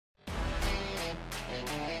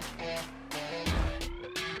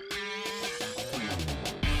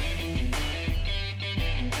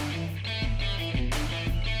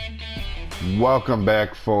Welcome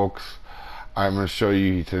back, folks. I'm going to show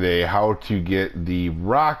you today how to get the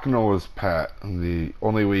Rocknose pet. The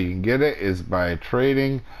only way you can get it is by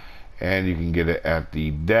trading, and you can get it at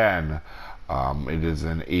the den. It is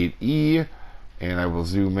an 8E, and I will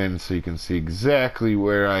zoom in so you can see exactly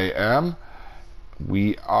where I am.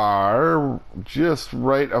 We are just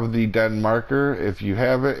right of the den marker if you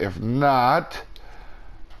have it. If not,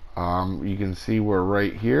 you can see we're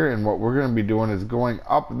right here, and what we're going to be doing is going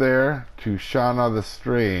up there to Shawna The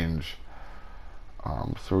Strange.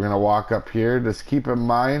 So we're going to walk up here. Just keep in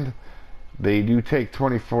mind they do take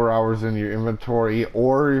 24 hours in your inventory,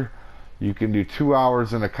 or you can do 2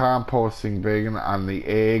 hours in a composting bin on the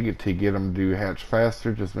egg to get them to hatch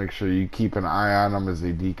faster. Just make sure you keep an eye on them as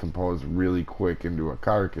they decompose really quick into a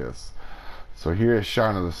carcass. So here is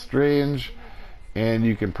Shawna The Strange, and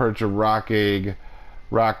you can purchase a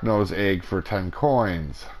Rocknose egg for 10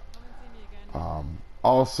 coins.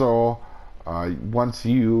 Also, once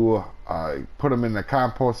you put them in the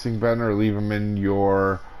composting bin or leave them in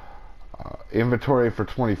your inventory for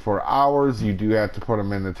 24 hours, you do have to put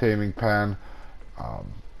them in the taming pen.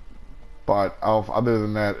 But other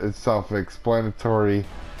than that, it's self-explanatory.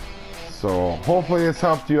 So hopefully it's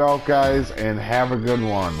helped you out, guys, and have a good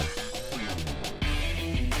one.